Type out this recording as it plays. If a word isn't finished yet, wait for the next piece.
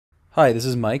Hi, this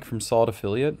is Mike from Solid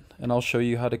Affiliate, and I'll show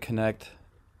you how to connect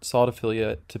Solid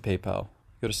Affiliate to PayPal.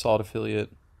 Go to Solid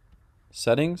Affiliate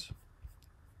Settings,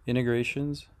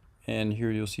 Integrations, and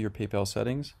here you'll see your PayPal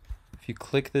settings. If you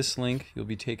click this link, you'll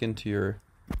be taken to your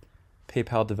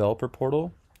PayPal developer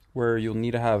portal, where you'll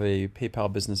need to have a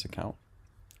PayPal business account.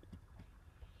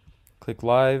 Click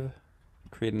Live,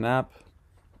 create an app.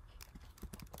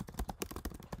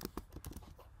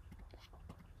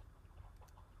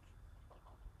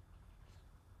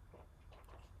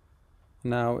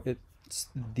 Now it's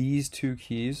these two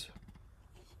keys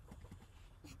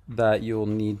that you'll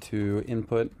need to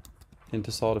input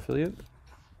into Solid Affiliate.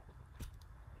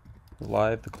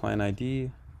 Live, the client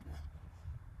ID,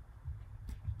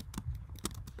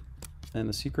 and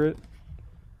the secret.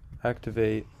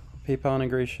 Activate PayPal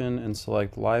integration and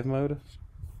select live mode.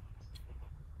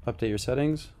 Update your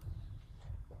settings.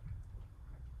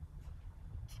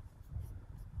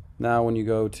 Now when you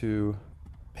go to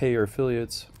pay your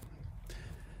affiliates,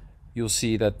 you'll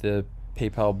see that the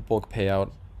PayPal bulk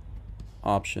payout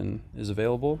option is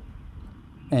available,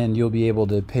 and you'll be able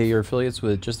to pay your affiliates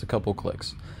with just a couple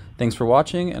clicks. Thanks for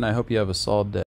watching, and I hope you have a solid day.